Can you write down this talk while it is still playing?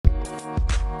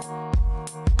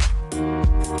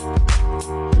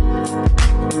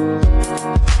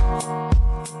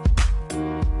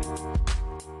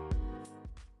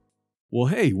Well,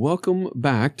 hey, welcome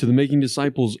back to the Making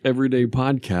Disciples Everyday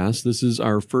podcast. This is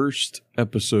our first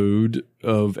episode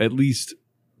of at least,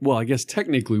 well, I guess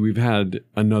technically we've had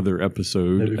another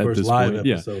episode Maybe at first this live point.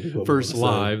 episode. Yeah, first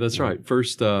live. That's right.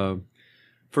 First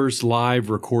live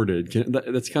recorded.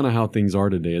 That's kind of how things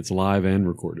are today. It's live and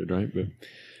recorded, right? But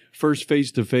first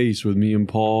face-to-face with me and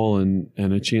Paul and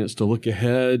a chance to look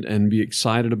ahead and be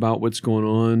excited about what's going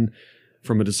on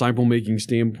from a disciple-making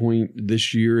standpoint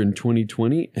this year in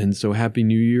 2020. And so Happy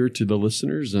New Year to the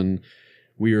listeners. And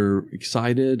we are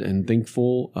excited and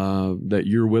thankful that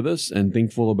you're with us and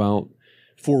thankful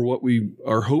for what we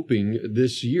are hoping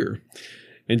this year.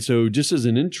 And so just as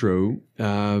an intro,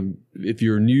 if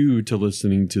you're new to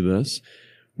listening to this,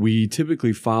 we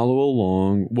typically follow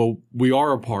along. Well, we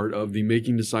are a part of the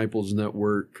Making Disciples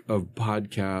network of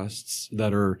podcasts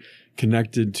that are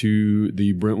connected to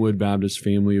the Brentwood Baptist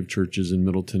family of churches in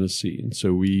Middle Tennessee. And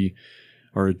so we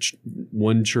are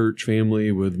one church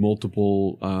family with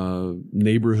multiple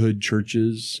neighborhood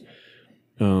churches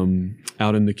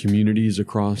out in the communities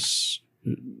across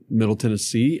Middle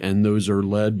Tennessee. And those are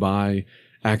led by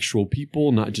actual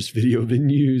people, not just video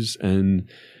venues, and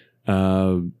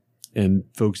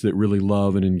folks that really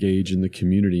love and engage in the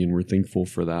community, and we're thankful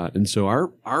for that. And so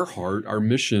our heart, our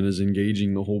mission is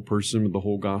engaging the whole person with the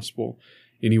whole gospel,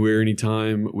 anywhere,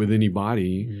 anytime, with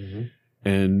anybody. Mm-hmm.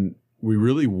 And we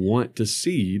really want to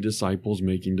see disciples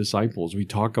making disciples. We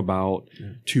talk about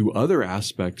two other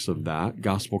aspects of that,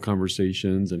 gospel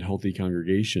conversations and healthy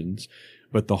congregations.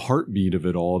 But the heartbeat of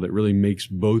it all that really makes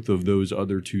both of those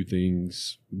other two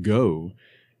things go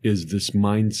is this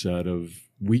mindset of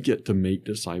we get to make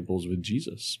disciples with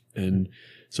Jesus. And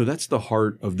so that's the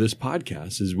heart of this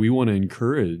podcast, is we want to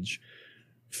encourage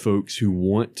folks who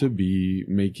want to be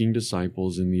making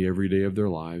disciples in the everyday of their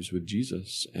lives with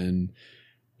Jesus. And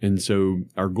so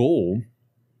our goal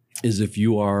is, if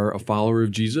you are a follower of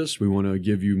Jesus, we want to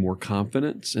give you more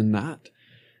confidence in that,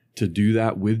 to do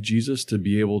that with Jesus, to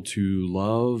be able to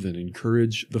love and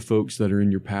encourage the folks that are in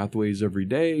your pathways every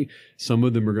day. Some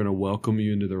of them are going to welcome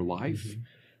you into their life. Mm-hmm.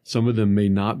 Some of them may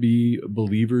not be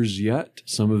believers yet.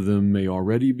 Some of them may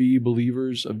already be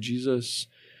believers of Jesus.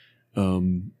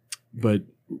 But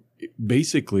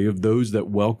basically, of those that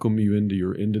welcome you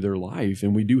into their life,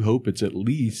 and we do hope it's at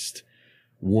least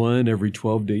one every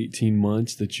 12 to 18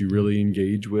 months that you really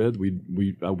engage with.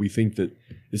 We think that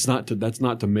that's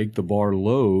not to make the bar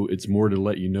low. It's more to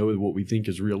let you know what we think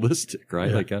is realistic, right?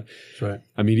 Yeah, that's right.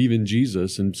 I mean, even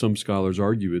Jesus, and some scholars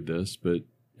argue with this, but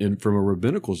from a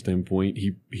rabbinical standpoint,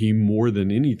 he more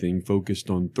than anything focused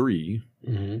on 3,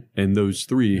 mm-hmm. and those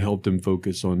 3 helped him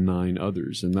focus on 9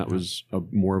 others, and that was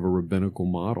more of a rabbinical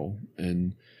model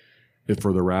and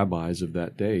for the rabbis of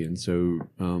that day. And so,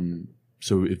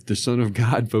 so if the Son of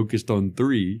God focused on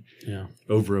 3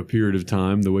 over a period of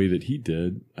time the way that he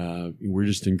did, we're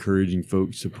just encouraging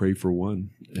folks to pray for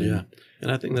one. And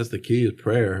I think that's the key, is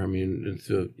prayer. I mean,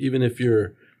 even if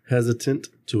you're hesitant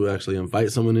to actually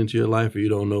invite someone into your life, or you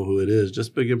don't know who it is,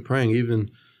 just begin praying. Even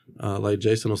like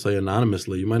Jason will say,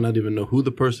 anonymously. You might not even know who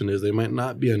the person is. They might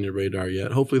not be on your radar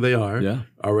yet. Hopefully they are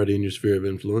already in your sphere of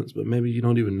influence, but maybe you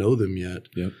don't even know them yet.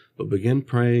 Yep. But begin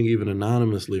praying even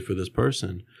anonymously for this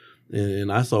person.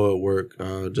 And I saw it work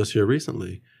just here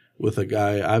recently with a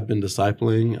guy I've been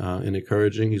discipling and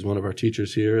encouraging. He's one of our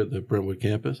teachers here at the Brentwood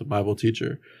campus, a Bible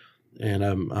teacher. And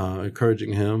I'm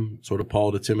encouraging him, sort of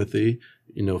Paul to Timothy,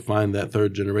 find that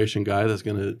third generation guy that's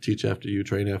going to teach after you,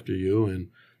 train after you. And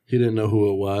he didn't know who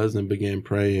it was, and began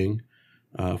praying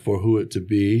for who it to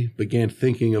be, began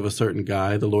thinking of a certain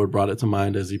guy. The Lord brought it to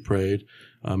mind as he prayed.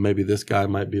 Maybe this guy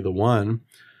might be the one.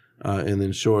 And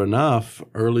then sure enough,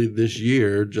 early this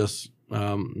year, just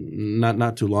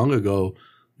not too long ago,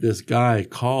 this guy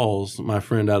calls my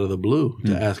friend out of the blue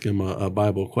to ask him a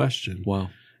Bible question. Wow.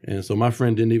 And so my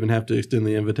friend didn't even have to extend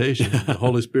the invitation. The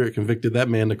Holy Spirit convicted that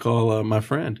man to call my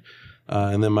friend.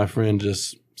 And then my friend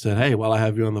just said, hey, while I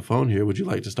have you on the phone here, would you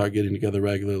like to start getting together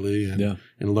regularly and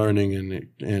learning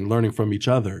and learning from each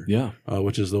other? Yeah.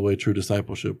 Which is the way true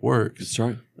discipleship works. That's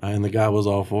right. And the guy was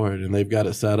all for it. And they've got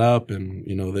it set up, and,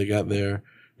 they got their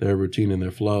routine and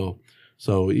their flow.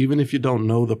 So even if you don't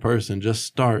know the person, just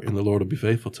start, and the Lord will be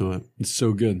faithful to it. It's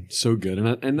so good, so good.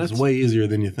 And that's way easier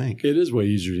than you think. It is way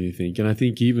easier than you think. And I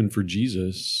think even for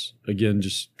Jesus, again,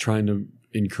 just trying to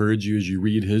encourage you as you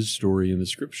read his story in the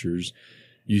scriptures,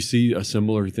 you see a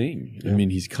similar thing. Yeah. I mean,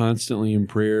 he's constantly in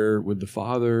prayer with the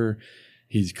Father.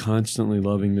 He's constantly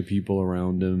loving the people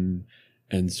around him.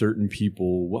 And certain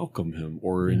people welcome him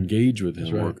or engage with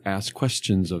him or ask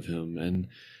questions of him. And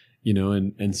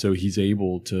so he's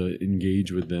able to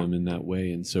engage with them in that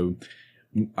way. And so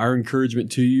our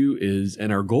encouragement to you is,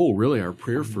 and our goal, really, our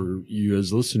prayer for you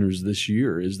as listeners this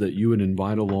year is that you would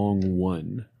invite along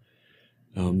one.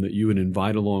 That you would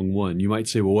invite along one. You might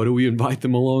say, well, what do we invite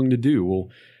them along to do? Well,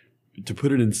 to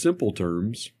put it in simple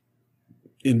terms,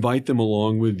 invite them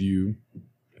along with you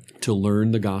to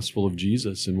learn the gospel of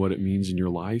Jesus and what it means in your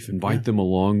life. Invite them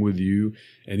along with you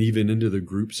and even into the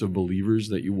groups of believers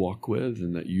that you walk with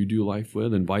and that you do life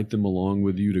with. Invite them along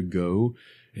with you to go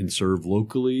and serve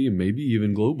locally and maybe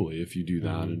even globally if you do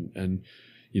that. And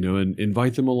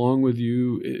invite them along with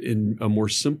you in a more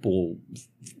simple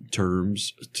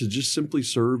terms to just simply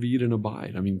serve, eat, and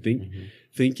abide. I mean,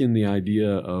 think in the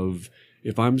idea of,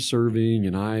 if I'm serving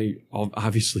and I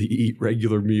obviously eat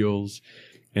regular meals,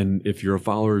 and if you're a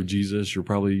follower of Jesus, you're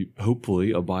probably,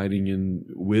 hopefully, abiding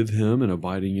with him and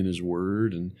abiding in his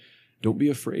word. And don't be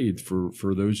afraid for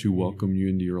those who welcome you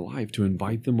into your life to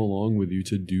invite them along with you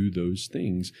to do those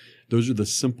things. Those are the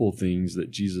simple things that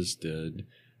Jesus did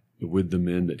with the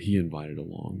men that he invited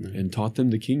along and taught them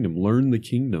the kingdom, learn the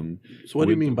kingdom. So what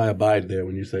do you mean by abide there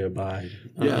when you say abide?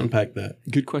 Unpack that.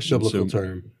 Good question. Biblical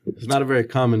term. It's not a very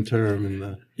common term in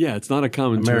the it's not a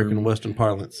common American Western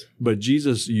parlance. But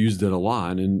Jesus used it a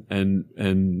lot,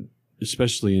 and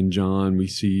especially in John, we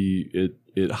see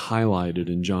it highlighted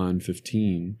in John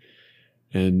 15.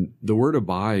 And the word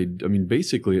abide, I mean,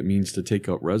 basically it means to take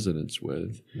up residence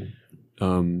with.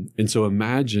 And so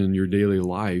imagine your daily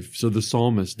life. So the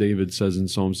psalmist David says in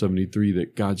Psalm 73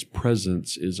 that God's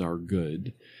presence is our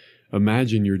good.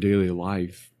 Imagine your daily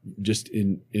life just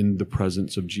in the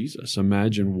presence of Jesus.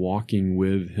 Imagine walking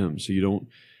with him. So you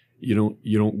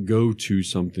don't go to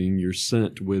something, you're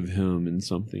sent with him in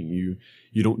something.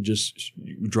 You don't just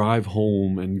drive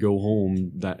home and go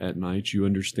home at night. You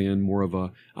understand more of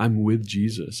I'm with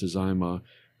Jesus as I'm a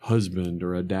husband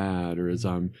or a dad, or as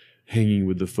I'm hanging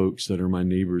with the folks that are my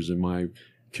neighbors in my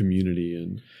community.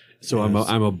 And so I'm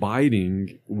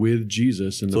abiding with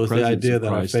Jesus in the presence of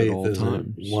Christ at all times. So it's the idea that our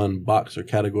faith isn't one box or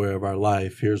category of our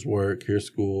life. Here's work, here's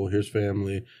school, here's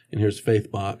family, and here's faith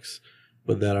box.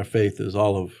 But that our faith is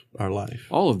all of our life.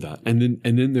 All of that. And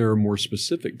then there are more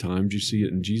specific times. You see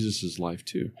it in Jesus' life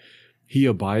too. He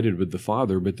abided with the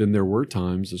Father, but then there were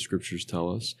times, the scriptures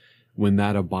tell us, when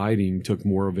that abiding took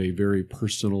more of a very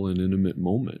personal and intimate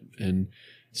moment. And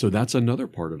so that's another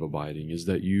part of abiding, is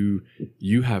that you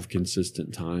have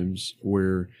consistent times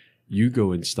where you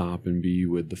go and stop and be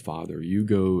with the Father. You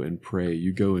go and pray.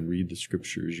 You go and read the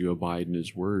scriptures. You abide in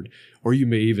his word. Or you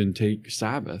may even take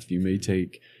Sabbath. You may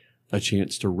take a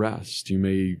chance to rest. You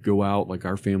may go out like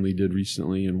our family did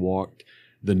recently and walked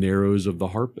the Narrows of the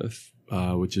Harpeth,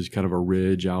 which is kind of a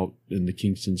ridge out in the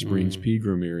Kingston Springs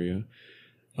Pegram area.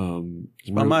 It's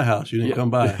by my house. You didn't come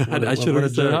by. I should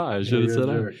have said hi.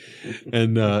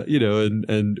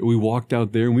 And we walked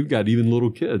out there, and we've got even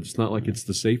little kids. It's not like it's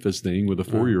the safest thing with a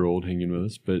 4-year-old hanging with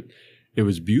us, but it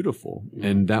was beautiful.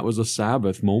 And that was a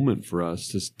Sabbath moment for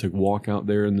us to walk out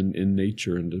there in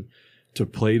nature and to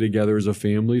play together as a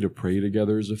family, to pray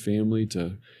together as a family,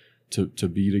 to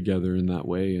be together in that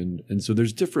way. And so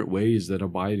there's different ways that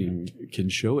abiding can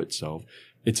show itself.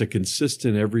 It's a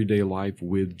consistent everyday life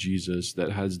with Jesus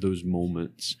that has those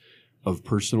moments of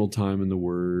personal time in the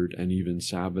Word and even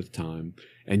Sabbath time.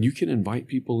 And you can invite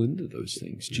people into those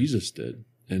things. Jesus did.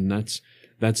 And that's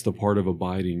the part of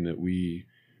abiding that we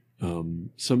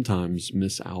sometimes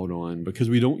miss out on because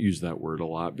we don't use that word a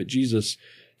lot. But Jesus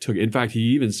in fact, he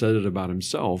even said it about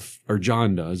himself, or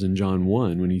John does in John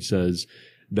 1, when he says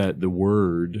that the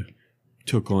Word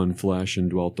took on flesh and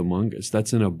dwelt among us.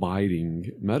 That's an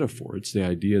abiding metaphor. It's the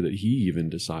idea that he even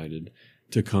decided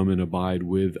to come and abide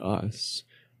with us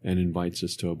and invites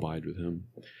us to abide with him.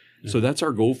 Yeah. So that's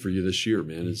our goal for you this year,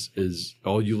 man, is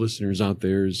all you listeners out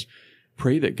there is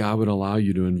pray that God would allow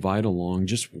you to invite along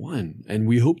just one. And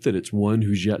we hope that it's one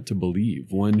who's yet to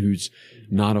believe, one who's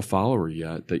not a follower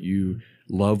yet, that you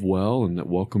love well and that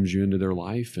welcomes you into their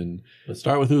life. And let's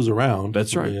start with who's around.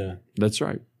 That's right. Yeah. That's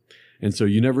right. And so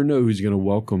you never know who's going to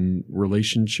welcome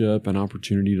relationship and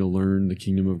opportunity to learn the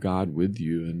kingdom of God with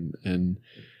you.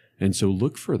 And so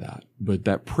look for that. But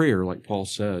that prayer, like Paul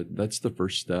said, that's the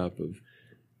first step of,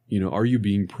 are you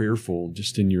being prayerful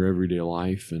just in your everyday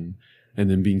life and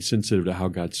then being sensitive to how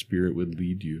God's Spirit would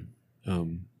lead you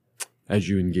as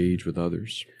you engage with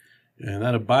others. And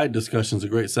that abide discussion is a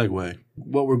great segue.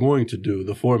 What we're going to do,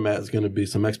 the format is going to be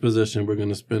some exposition. We're going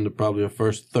to spend probably a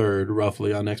first third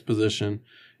roughly on exposition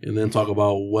and then talk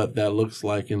about what that looks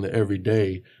like in the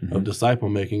everyday of disciple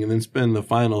making, and then spend the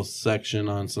final section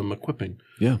on some equipping.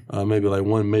 Yeah. Maybe like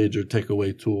one major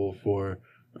takeaway tool for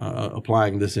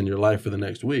applying this in your life for the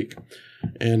next week.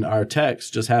 And our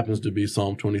text just happens to be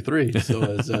Psalm 23. So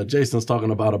as Jason's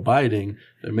talking about abiding,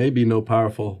 there may be no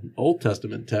powerful Old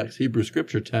Testament text, Hebrew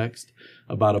scripture text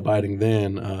about abiding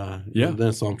than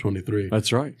Psalm 23.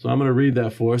 That's right. So I'm going to read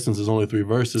that for us since there's only 3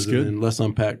 verses, and then let's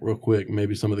unpack real quick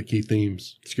maybe some of the key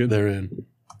themes therein.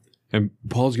 And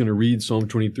Paul's going to read Psalm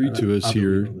 23 to us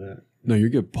here. No, you're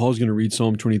good. Paul's going to read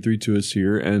Psalm 23 to us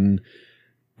here, and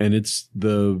it's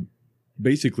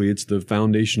basically it's the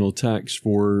foundational text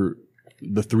for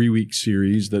the 3-week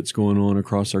series that's going on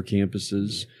across our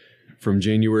campuses from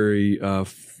January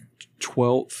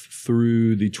 12th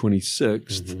through the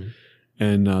 26th,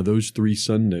 and those 3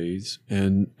 Sundays.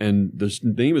 And the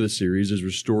name of the series is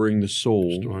Restoring the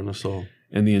Soul. Restoring the Soul.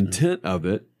 And the intent of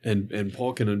it, and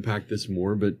Paul can unpack this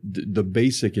more, but the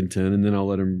basic intent, and then I'll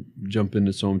let him jump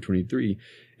into Psalm 23,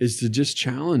 is to just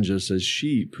challenge us as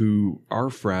sheep who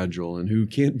are fragile and who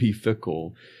can be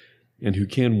fickle and who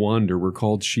can wander. We're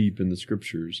called sheep in the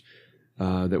scriptures,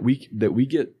 that we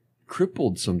get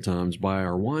crippled sometimes by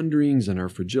our wanderings and our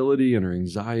fragility and our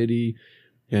anxiety.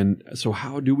 And so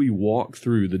how do we walk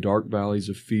through the dark valleys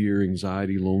of fear,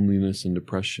 anxiety, loneliness, and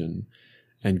depression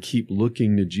and keep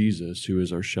looking to Jesus, who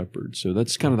is our shepherd? So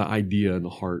that's kind of the idea and the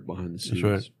heart behind the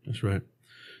series. That's right.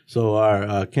 So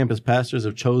our campus pastors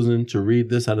have chosen to read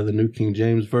this out of the New King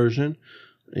James Version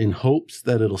in hopes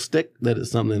that it'll stick, that it's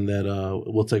something that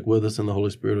we'll take with us and the Holy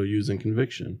Spirit will use in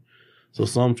conviction. So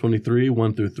Psalm 23,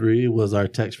 1-3 was our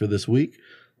text for this week.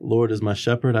 Lord is my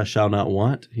shepherd, I shall not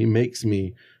want. He makes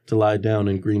me to lie down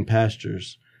in green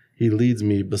pastures. He leads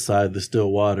me beside the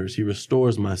still waters. He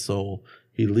restores my soul.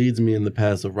 He leads me in the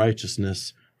paths of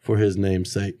righteousness for his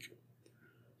name's sake.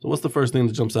 So what's the first thing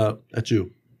that jumps out at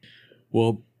you?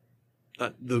 Well,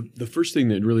 the first thing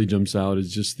that really jumps out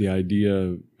is just the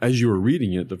idea, as you were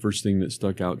reading it, the first thing that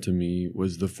stuck out to me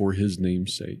was the for his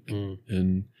name's sake.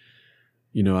 And,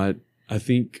 I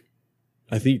think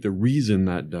the reason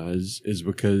that does is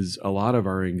because a lot of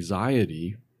our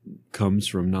anxiety comes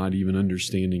from not even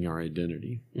understanding our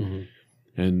identity.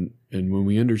 And when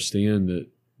we understand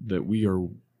that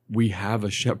we have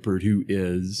a shepherd who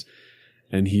is,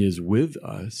 and he is with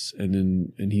us,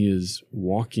 and he is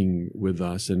walking with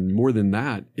us, and more than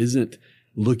that, isn't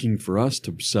looking for us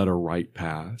to set a right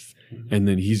path, and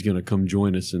then he's going to come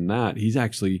join us in that. He's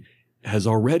actually has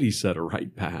already set a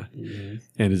right path, and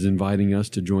is inviting us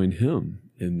to join him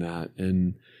in that.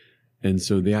 And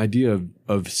so the idea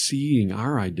of seeing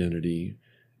our identity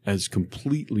as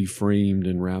completely framed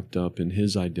and wrapped up in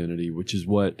his identity, which is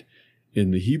what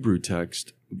in the Hebrew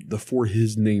text, the for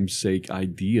his name's sake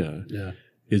idea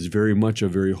is very much a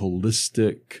very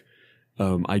holistic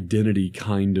identity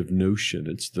kind of notion.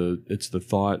 It's the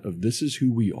thought of this is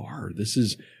who we are. This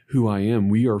is who I am.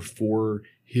 We are for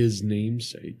his name's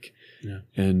sake.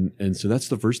 And so that's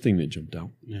the first thing that jumped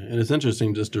out. And it's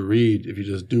interesting just to read, if you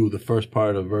just do the first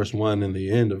part of verse 1 and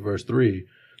the end of verse 3,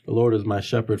 the Lord is my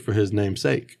shepherd for his name's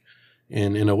sake.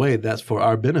 And in a way, that's for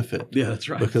our benefit. Yeah, that's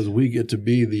right. Because we get to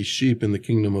be the sheep in the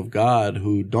kingdom of God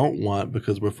who don't want,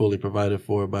 because we're fully provided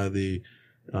for by the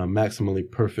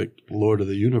maximally perfect Lord of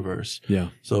the universe. Yeah.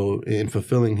 So in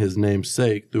fulfilling his name's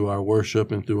sake through our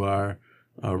worship and through our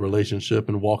relationship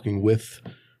and walking with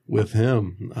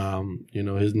him,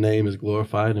 his name is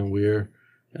glorified, and we're,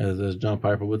 as John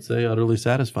Piper would say, utterly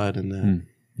satisfied in that.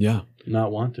 Yeah.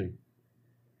 Not wanting.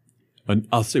 And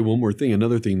I'll say one more thing.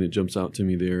 Another thing that jumps out to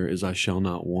me there is I shall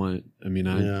not want. I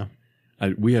mean,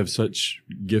 we have such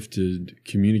gifted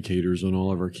communicators on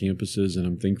all of our campuses, and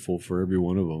I'm thankful for every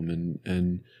one of them.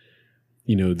 And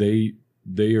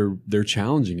they're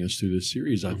challenging us through this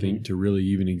series, I think, to really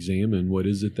even examine what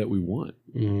is it that we want.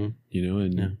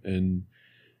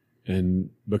 And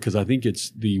because I think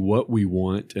it's the what we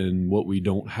want and what we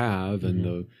don't have, and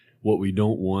the what we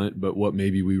don't want, but what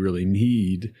maybe we really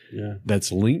need,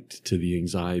 that's linked to the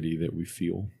anxiety that we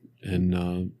feel.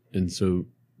 And so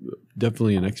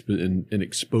definitely an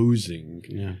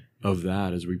exposing of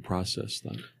that as we process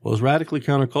that. Well, it's radically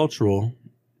countercultural,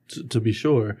 to be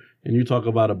sure. And you talk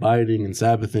about abiding and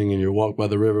Sabbathing in your walk by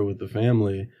the river with the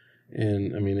family.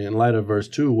 And I mean, in light of verse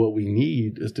 2, what we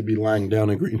need is to be lying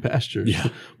down in green pastures. Yeah.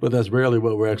 But that's rarely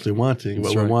what we're actually wanting.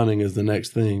 What we're wanting is the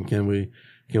next thing. Can we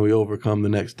overcome the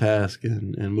next task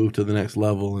and move to the next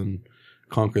level and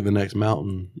conquer the next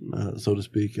mountain, so to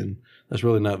speak? And that's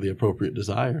really not the appropriate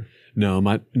desire. No,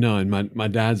 my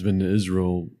dad's been to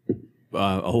Israel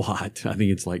a lot. I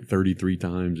think it's like 33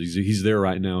 times. He's there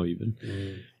right now even.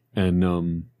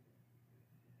 And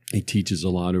he teaches a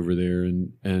lot over there,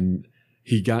 and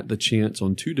he got the chance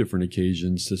on 2 different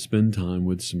occasions to spend time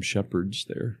with some shepherds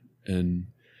there. And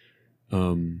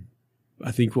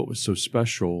I think what was so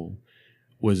special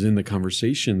was in the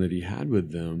conversation that he had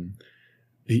with them,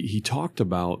 he talked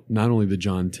about not only the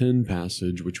John 10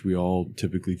 passage, which we all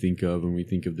typically think of when we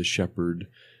think of the shepherd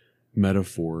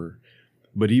metaphor,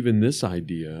 but even this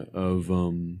idea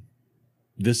about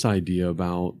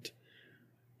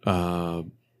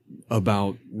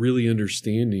really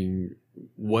understanding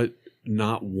what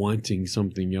not wanting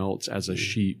something else as a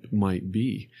sheep might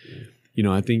be. You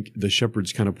know, I think the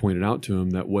shepherds kind of pointed out to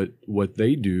him that what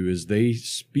they do is they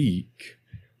speak,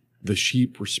 the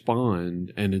sheep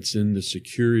respond, and it's in the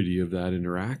security of that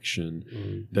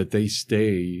interaction that they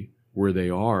stay where they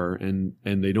are and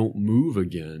they don't move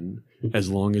again as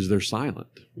long as they're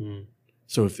silent.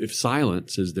 So if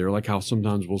silence is there, like how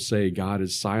sometimes we'll say God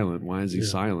is silent, why is he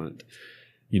silent?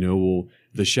 You know, well,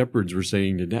 the shepherds were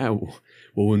saying to Dad,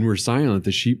 well, when we're silent,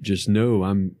 the sheep just know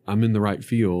I'm in the right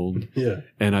field,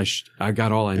 and I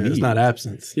got all I need. It's not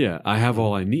absence. Yeah, I have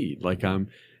all I need. Like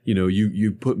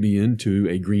you put me into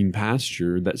a green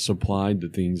pasture that supplied the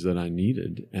things that I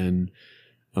needed, and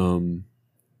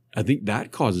I think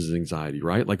that causes anxiety,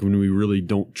 right? Like when we really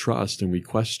don't trust and we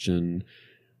question,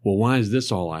 well, why is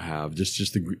this all I have?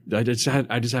 I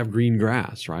just have green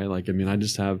grass, right? Like, I mean, I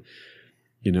just have,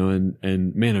 you know,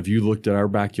 and man, if you looked at our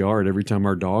backyard, every time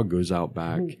our dog goes out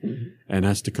back and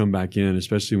has to come back in,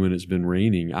 especially when it's been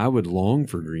raining, I would long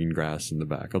for green grass in the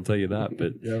back. I'll tell you that,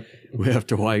 but we have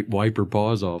to wipe her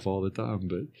paws off all the time.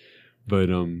 But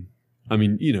I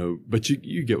mean, you know, but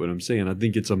you get what I'm saying. I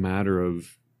think it's a matter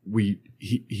of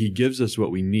he gives us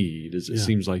what we need, as it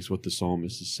seems like what the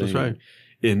psalmist is saying. That's right.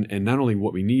 And not only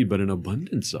what we need, but an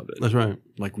abundance of it. That's right.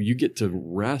 Like you get to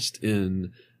rest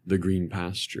in the green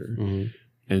pasture,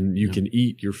 and you can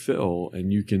eat your fill,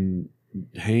 and you can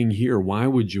hang here. Why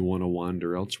would you want to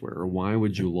wander elsewhere, or why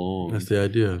would you long? That's the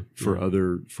idea for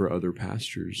other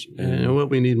pastures. And what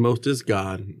we need most is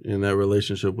God in that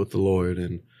relationship with the Lord.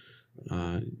 And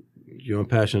I'm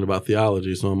passionate about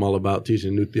theology, so I'm all about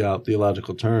teaching new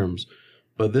theological terms.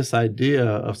 But this idea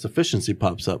of sufficiency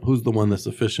pops up. Who's the one that's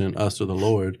sufficient, us or the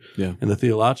Lord? Yeah. And the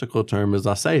theological term is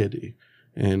aseity.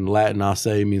 In Latin, ase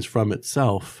means from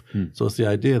itself. So it's the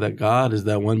idea that God is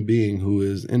that one being who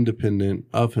is independent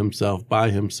of himself,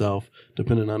 by himself,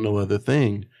 dependent on no other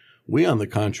thing. We, on the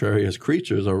contrary, as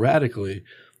creatures, are radically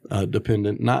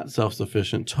dependent, not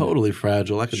self-sufficient, totally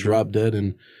fragile. I could drop dead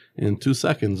in 2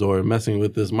 seconds, or messing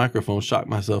with this microphone, shock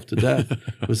myself to death.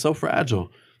 We're so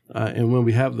fragile. And when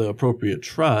we have the appropriate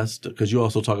trust, because you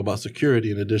also talk about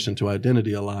security in addition to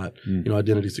identity a lot, you know,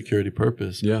 identity, security,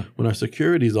 purpose. Yeah. When our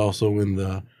security is also in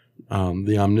the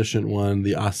omniscient one,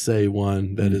 the ase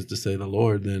one, that is to say the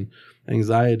Lord, then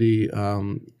anxiety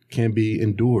can be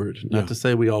endured. Not to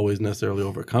say we always necessarily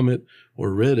overcome it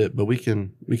or rid it, but we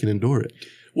can endure it.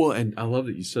 Well, and I love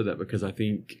that you said that, because I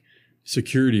think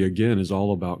security, again, is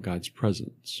all about God's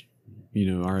presence. You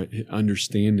know, our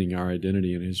understanding our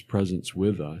identity and his presence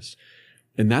with us.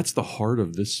 And that's the heart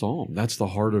of this psalm. That's the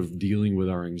heart of dealing with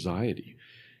our anxiety,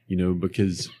 you know,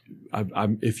 because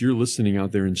if you're listening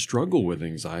out there and struggle with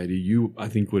anxiety, you, I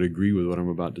think, would agree with what I'm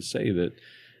about to say, that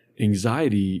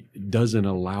anxiety doesn't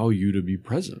allow you to be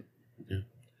present.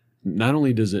 Not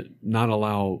only does it not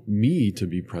allow me to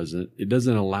be present, it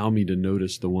doesn't allow me to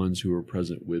notice the ones who are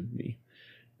present with me.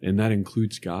 And that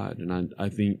includes God. And I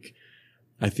think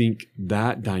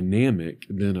that dynamic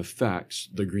then affects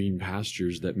the green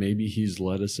pastures that maybe he's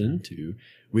led us into.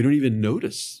 We don't even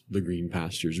notice the green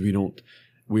pastures. We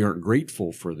aren't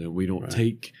grateful for them. We don't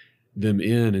take them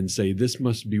in and say, this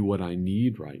must be what I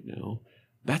need right now.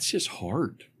 That's just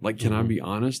hard. Like, can I be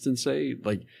honest and say,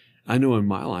 like, I know in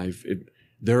my life,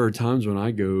 there are times when I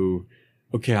go,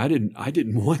 okay, I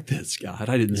didn't want this, God.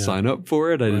 I didn't sign up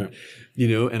for it. I didn't, you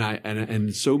know,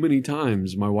 and so many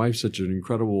times my wife's such an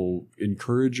incredible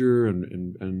encourager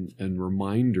and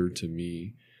reminder to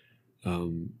me.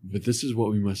 But this is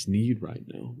what we must need right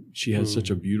now. She has such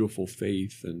a beautiful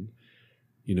faith, and,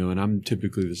 you know, and I'm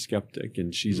typically the skeptic,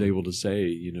 and she's able to say,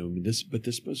 you know,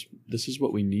 this is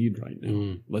what we need right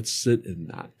now. Let's sit in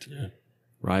that.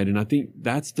 Right. And I think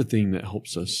that's the thing that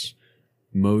helps us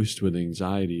most with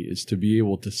anxiety, is to be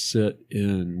able to sit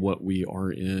in what we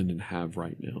are in and have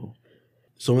right now.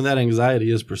 So when that anxiety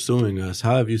is pursuing us,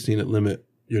 how have you seen it limit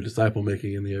your disciple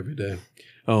making in the everyday?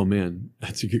 Oh man,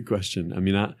 that's a good question. I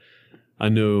mean, I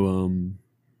know,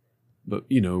 but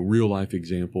you know, real life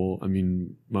example. I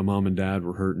mean, my mom and dad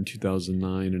were hurt in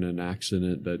 2009 in an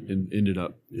accident that ended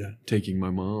up taking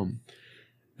my mom,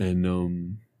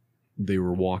 and they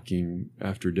were walking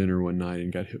after dinner one night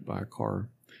and got hit by a car.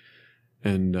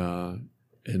 And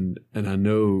I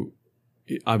know,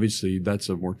 obviously, that's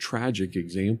a more tragic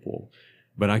example,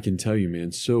 But I can tell you,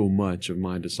 man, so much of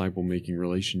my disciple making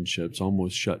relationships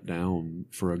almost shut down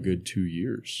for a good 2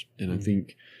 years. And I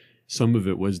think some of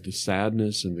it was the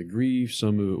sadness and the grief.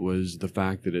 Some of it was the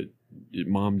fact that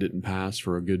mom didn't pass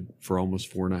for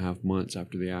almost 4.5 months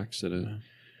after the accident. Yeah.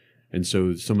 And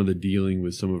so some of the dealing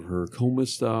with some of her coma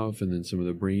stuff and then some of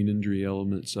the brain injury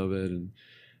elements of it.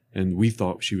 And we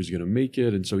thought she was going to make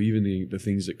it. And so even the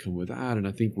things that come with that. And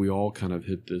I think we all kind of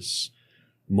hit this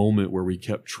moment where we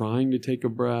kept trying to take a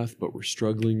breath, but we're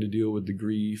struggling to deal with the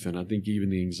grief. And I think even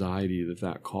the anxiety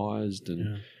that caused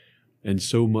and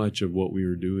so much of what we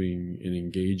were doing and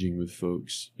engaging with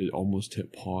folks, it almost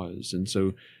hit pause. And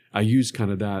so I use kind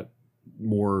of that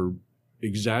more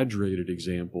exaggerated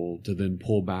example to then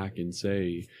pull back and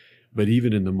say, but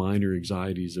even in the minor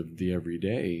anxieties of the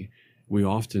everyday, we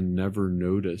often never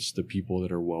notice the people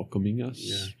that are welcoming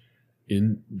us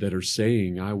that are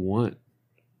saying, I want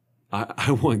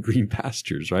green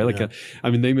pastures, right? Like, I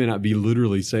mean, they may not be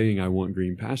literally saying, I want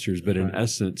green pastures, but in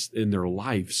essence, in their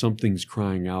life, something's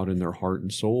crying out in their heart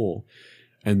and soul,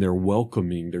 and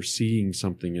they're seeing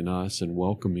something in us and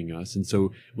welcoming us. And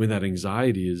so when that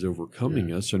anxiety is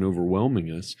overcoming us and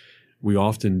overwhelming us, we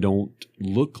often don't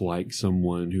look like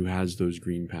someone who has those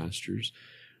green pastures.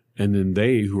 And then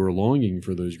they who are longing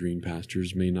for those green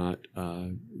pastures may not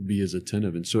be as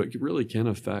attentive. And so it really can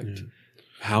affect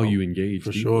how you engage.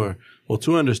 For sure. Well,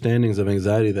 2 understandings of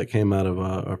anxiety that came out of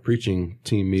our preaching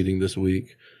team meeting this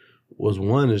week was,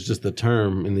 one is just the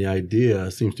term and the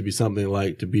idea seems to be something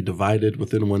like to be divided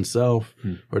within oneself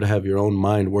or to have your own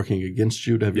mind working against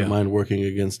you, to have your mind working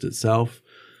against itself.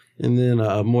 And then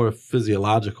a more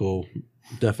physiological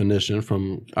definition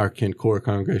from our core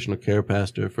congregational care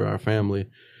pastor for our family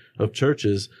of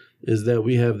churches is that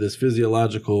we have this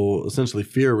physiological, essentially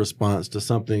fear response to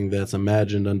something that's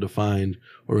imagined, undefined,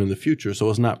 or in the future. So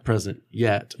it's not present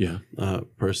yet,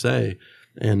 per se.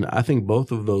 And I think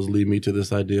both of those lead me to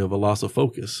this idea of a loss of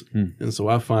focus. And so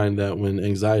I find that when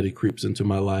anxiety creeps into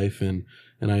my life and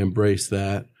I embrace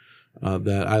that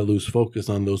I lose focus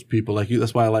on those people like you.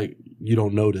 That's why you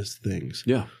don't notice things.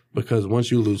 Yeah. Because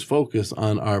once you lose focus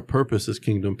on our purpose as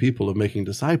kingdom people of making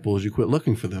disciples, you quit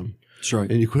looking for them. That's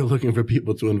right. And you quit looking for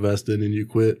people to invest in, and you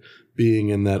quit being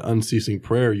in that unceasing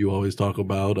prayer you always talk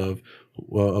about of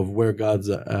where God's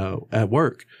at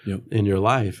work in your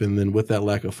life. And then with that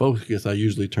lack of focus, I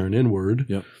usually turn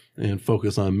inward and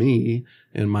focus on me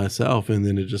and myself, and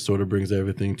then it just sort of brings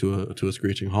everything to a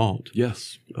screeching halt.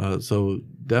 Yes. So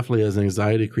definitely, as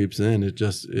anxiety creeps in,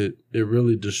 it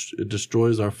really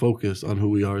destroys our focus on who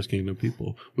we are as kingdom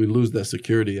people. We lose that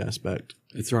security aspect.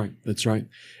 That's right. That's right.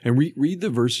 And read the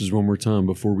verses one more time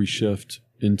before we shift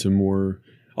into more,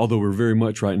 although we're very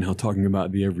much right now talking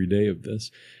about the everyday of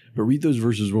this, but read those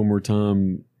verses one more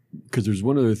time, because there's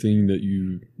one other thing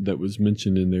that was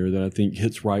mentioned in there that I think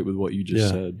hits right with what you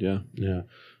just said. Yeah.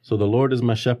 So the Lord is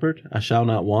my shepherd, I shall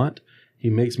not want. He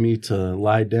makes me to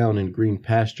lie down in green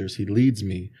pastures. He leads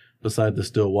me beside the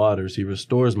still waters. He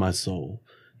restores my soul.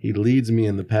 He leads me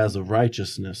in the paths of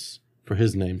righteousness for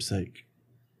his name's sake.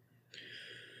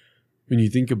 When you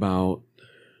think about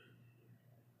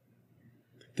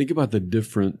the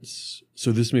difference,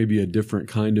 so this may be a different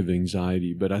kind of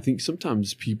anxiety, but I think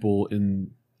sometimes people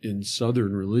in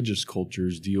Southern religious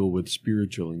cultures deal with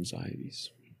spiritual anxieties.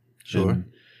 Sure. And,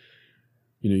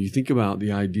 you think about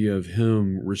the idea of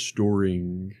him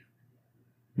restoring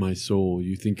my soul.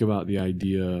 You think about the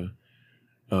idea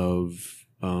of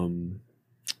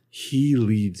he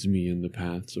leads me in the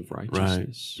paths of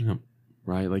righteousness.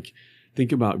 Right? Like,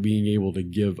 think about being able to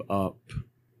give up,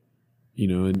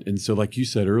 and so like you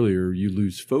said earlier, you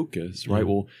lose focus, right?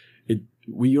 Well,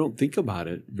 we don't think about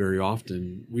it very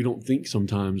often. We don't think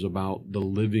sometimes about the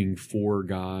living for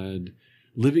God,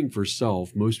 living for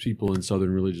self. Most people in Southern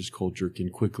religious culture can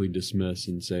quickly dismiss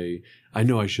and say, I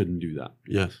know I shouldn't do that.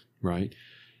 Yes. Right?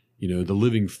 The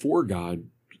living for God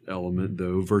element,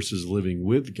 though, versus living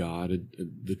with God,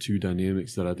 the two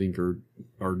dynamics that I think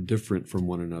are different from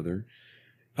one another.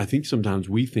 I think sometimes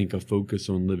we think a focus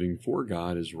on living for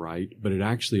God is right, but it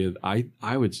actually,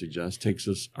 I would suggest, takes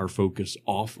our focus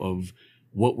off of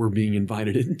what we're being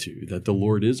invited into, that the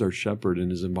Lord is our shepherd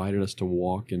and has invited us to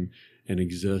walk and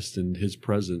exist in his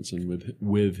presence and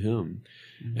with him.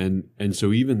 Mm-hmm. And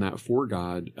so even that for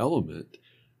God element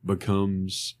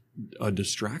becomes a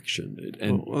distraction.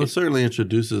 It certainly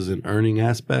introduces an earning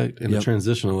aspect and a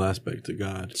transitional aspect to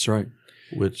God. That's right.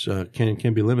 Which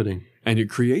can be limiting. And it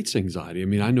creates anxiety. I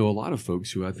mean, I know a lot of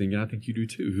folks who I think you do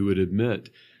too, who would admit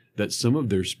that some of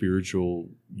their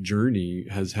spiritual journey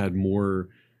has had more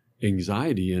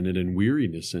anxiety in it and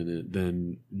weariness in it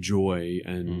than joy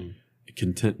and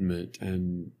contentment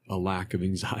and a lack of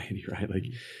anxiety, right? Like,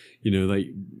 like,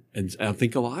 and I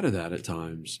think a lot of that at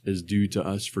times is due to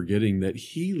us forgetting that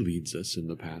he leads us in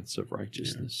the paths of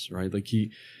righteousness, right? Like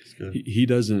he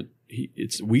doesn't,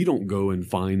 we don't go and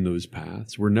find those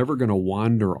paths. We're never going to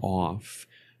wander off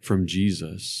from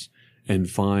Jesus and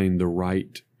find the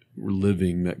right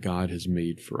living that God has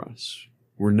made for us.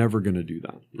 We're never going to do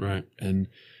that. Right. And,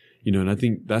 and I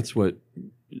think that's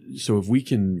so if we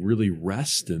can really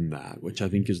rest in that, which I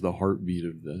think is the heartbeat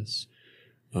of this,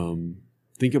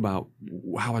 think about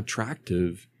how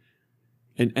attractive,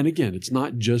 and again, it's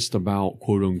not just about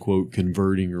quote unquote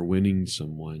converting or winning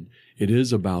someone. It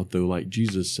is about, though, like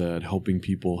Jesus said, helping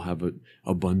people have an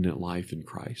abundant life in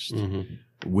Christ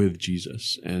with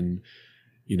Jesus. And,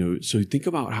 so think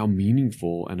about how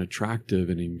meaningful and attractive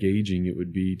and engaging it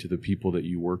would be to the people that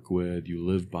you work with, you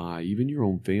live by, even your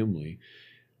own family,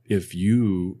 if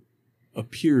you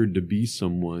appeared to be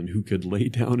someone who could lay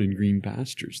down in green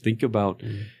pastures. Think about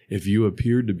if you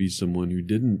appeared to be someone who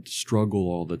didn't struggle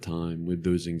all the time with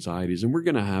those anxieties. And we're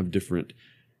going to have different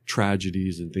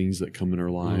tragedies and things that come in our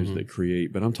lives that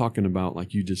create. But I'm talking about,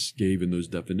 like you just gave in those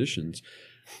definitions,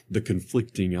 the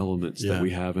conflicting elements that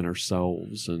we have in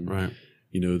ourselves and,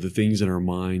 the things in our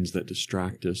minds that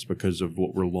distract us because of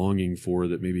what we're longing for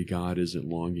that maybe God isn't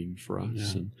longing for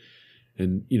us. Yeah.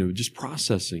 And just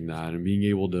processing that and being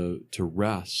able to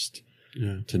rest,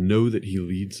 to know that he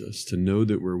leads us, to know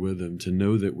that we're with him, to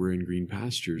know that we're in green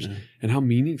pastures, and how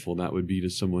meaningful that would be to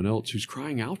someone else who's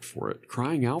crying out for it,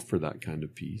 crying out for that kind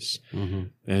of peace.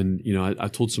 And, I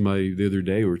told somebody the other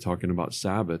day, we were talking about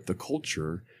Sabbath, the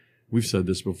culture. We've said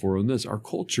this before on this. Our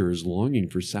culture is longing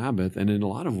for Sabbath and in a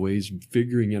lot of ways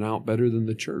figuring it out better than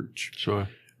the church. Sure.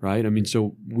 Right? I mean,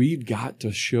 so we've got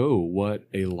to show what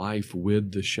a life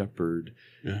with the shepherd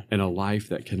and a life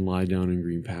that can lie down in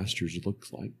green pastures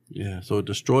looks like. Yeah. So it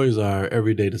destroys our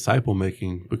everyday disciple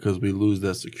making because we lose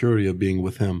that security of being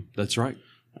with him. That's right.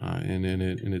 And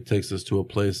it takes us to a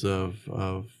place of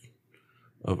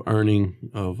earning,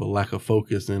 of a lack of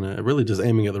focus, and really just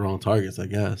aiming at the wrong targets, I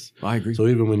guess. I agree. So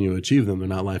even when you achieve them, they're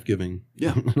not life-giving.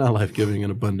 Yeah. They're not life-giving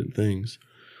and abundant things.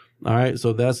 All right,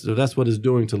 so that's what it's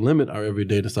doing to limit our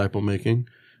everyday disciple making.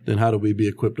 Then how do we be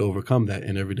equipped to overcome that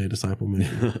in everyday disciple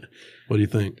making? What do you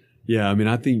think? Yeah, I mean,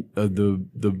 I think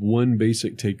the one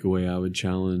basic takeaway I would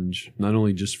challenge, not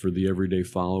only just for the everyday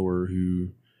follower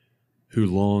who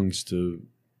longs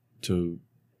to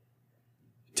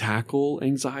tackle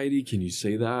anxiety, can you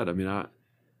say that? I mean, I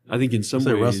think in some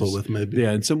ways wrestle with, maybe.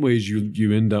 Yeah, in some ways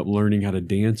you end up learning how to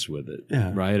dance with it.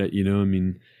 Yeah. Right. I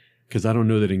mean. Because I don't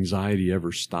know that anxiety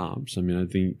ever stops. I mean,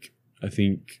 I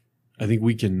think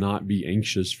we cannot be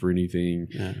anxious for anything.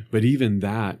 Yeah. But even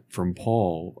that from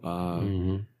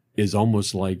Paul is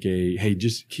almost like hey,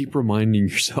 just keep reminding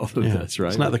yourself of this, right?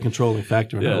 It's not the controlling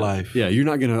factor in our life. Yeah, you're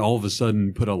not going to all of a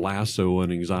sudden put a lasso on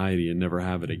anxiety and never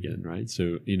have it again, right?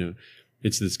 So,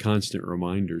 it's this constant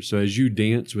reminder. So as you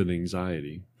dance with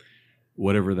anxiety,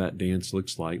 whatever that dance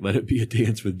looks like, let it be a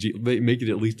dance with make it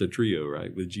at least a trio,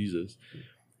 right, with Jesus.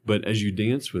 But as you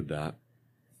dance with that,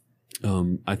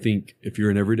 I think if you're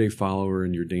an everyday follower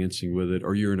and you're dancing with it,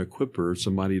 or you're an equipper,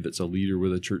 somebody that's a leader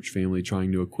with a church family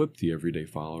trying to equip the everyday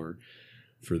follower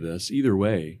for this, either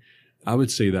way, I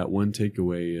would say that one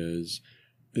takeaway is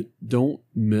don't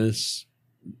miss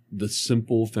the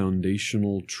simple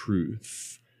foundational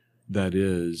truth that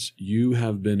is you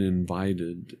have been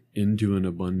invited into an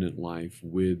abundant life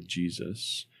with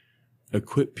Jesus.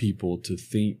 Equip people to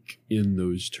think in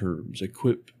those terms.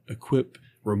 Equip,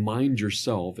 remind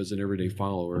yourself as an everyday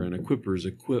follower, and equippers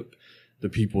equip the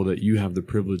people that you have the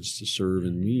privilege to serve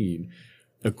and lead.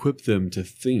 Equip them to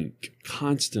think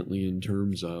constantly in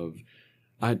terms of,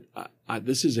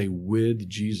 this is a with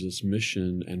Jesus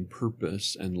mission and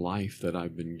purpose and life that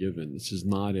I've been given. This is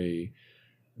not a,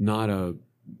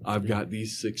 I've got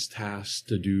these 6 tasks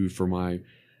to do for my,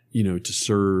 to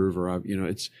serve, or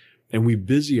and we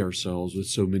busy ourselves with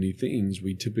so many things,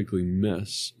 we typically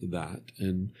miss that.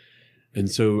 And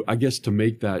so I guess to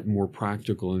make that more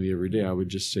practical in the everyday, I would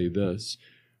just say this,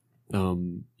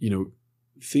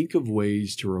 think of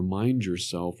ways to remind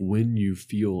yourself when you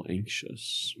feel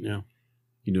anxious. Yeah.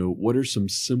 What are some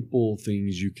simple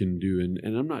things you can do?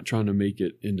 And I'm not trying to make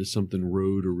it into something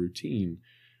rote or routine,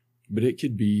 but it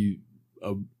could be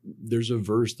there's a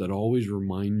verse that always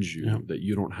reminds you that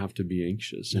you don't have to be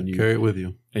anxious, and you carry it with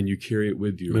you. And you carry it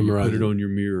with you. Memorize you put it on your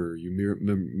mirror. You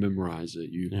memorize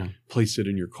it. You place it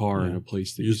in your car in a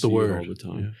place that you see it all the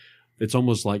time. Yeah. It's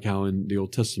almost like how in the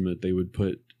Old Testament they would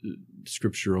put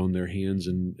scripture on their hands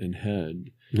and head.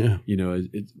 Yeah.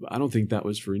 I don't think that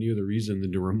was for any other reason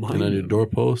than to remind And on your them.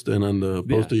 doorpost and on the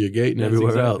post of your gate and That's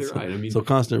everywhere exactly else. right. I mean, so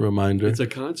constant reminder. It's a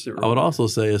constant I would reminder. also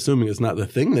say, assuming it's not the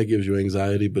thing that gives you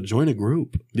anxiety, but join a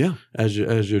group. Yeah. As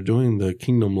you're doing the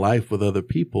kingdom life with other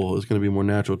people, it's going to be more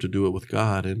natural to do it with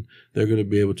God, and they're going to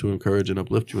be able to encourage and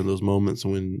uplift you in those moments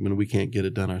when we can't get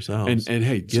it done ourselves. And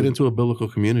hey, get into a biblical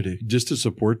community. Just to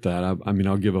support that,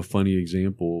 I'll give a funny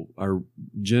example.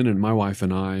 Jen and my wife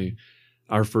and I,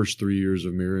 our first 3 years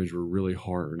of marriage were really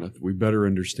hard. We better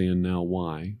understand now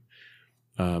why.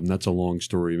 That's a long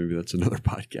story. Maybe that's another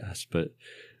podcast.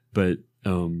 But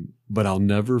I'll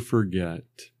never forget,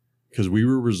 because we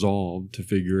were resolved to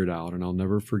figure it out, and I'll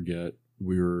never forget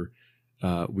we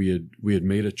had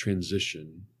made a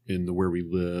transition in where we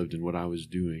lived and what I was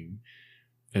doing,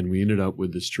 and we ended up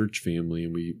with this church family,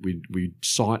 and we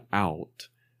sought out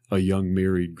a young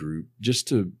married group just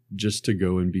to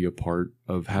go and be a part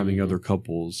of having other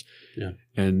couples,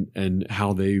 and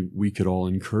how we could all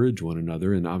encourage one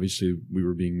another. And obviously we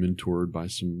were being mentored by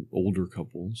some older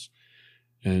couples,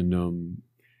 and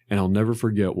I'll never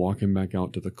forget walking back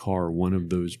out to the car one of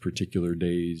those particular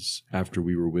days after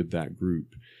we were with that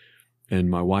group. And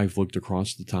my wife looked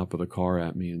across the top of the car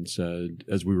at me and said,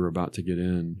 as we were about to get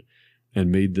in,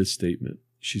 and made this statement.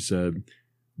 She said,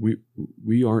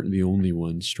 we aren't the only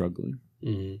ones struggling.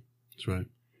 Mm-hmm. That's right.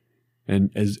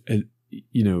 And as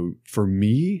for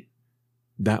me,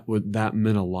 that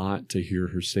meant a lot to hear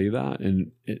her say that.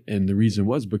 And the reason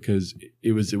was because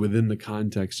it was within the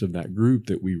context of that group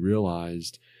that we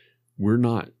realized we're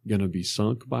not going to be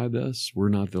sunk by this. We're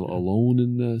not alone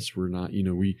in this. We're not,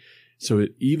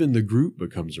 even the group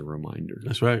becomes a reminder.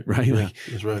 That's right. Right. Yeah,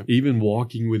 that's right. Even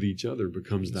walking with each other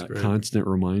becomes that constant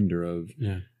reminder of,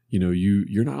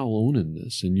 you're not alone in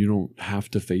this, and you don't have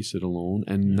to face it alone.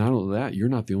 And not only that, you're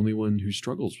not the only one who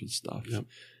struggles with stuff. Yep.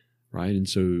 Right. And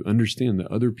so understand that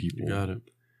other people. You got it.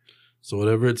 So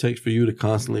whatever it takes for you to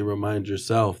constantly remind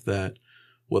yourself that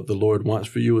what the Lord wants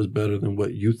for you is better than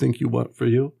what you think you want for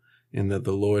you, and that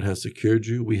the Lord has secured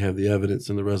you. We have the evidence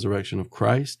in the resurrection of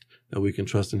Christ that we can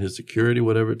trust in his security.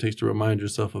 Whatever it takes to remind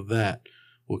yourself of that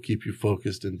will keep you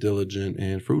focused and diligent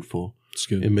and fruitful. It's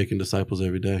good. In making disciples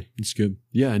every day. It's good.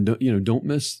 Yeah. And don't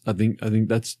miss. I think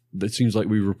that seems like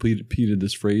we repeated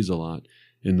this phrase a lot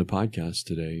in the podcast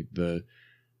today.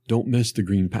 Don't miss the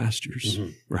green pastures,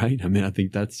 right? I mean, I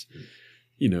think that's,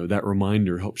 that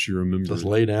reminder helps you remember. Just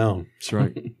lay down. That's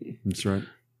right. That's right.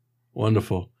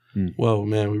 Wonderful. Well,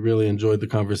 man, we really enjoyed the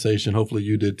conversation. Hopefully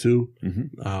you did too.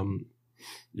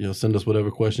 Mm-hmm. Send us whatever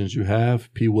questions you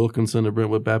have. P. Wilkinson at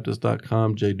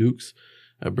BrentwoodBaptist.com, J. Dukes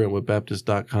at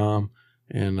BrentwoodBaptist.com.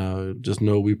 And just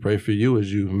know we pray for you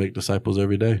as you make disciples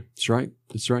every day. That's right.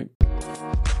 That's right.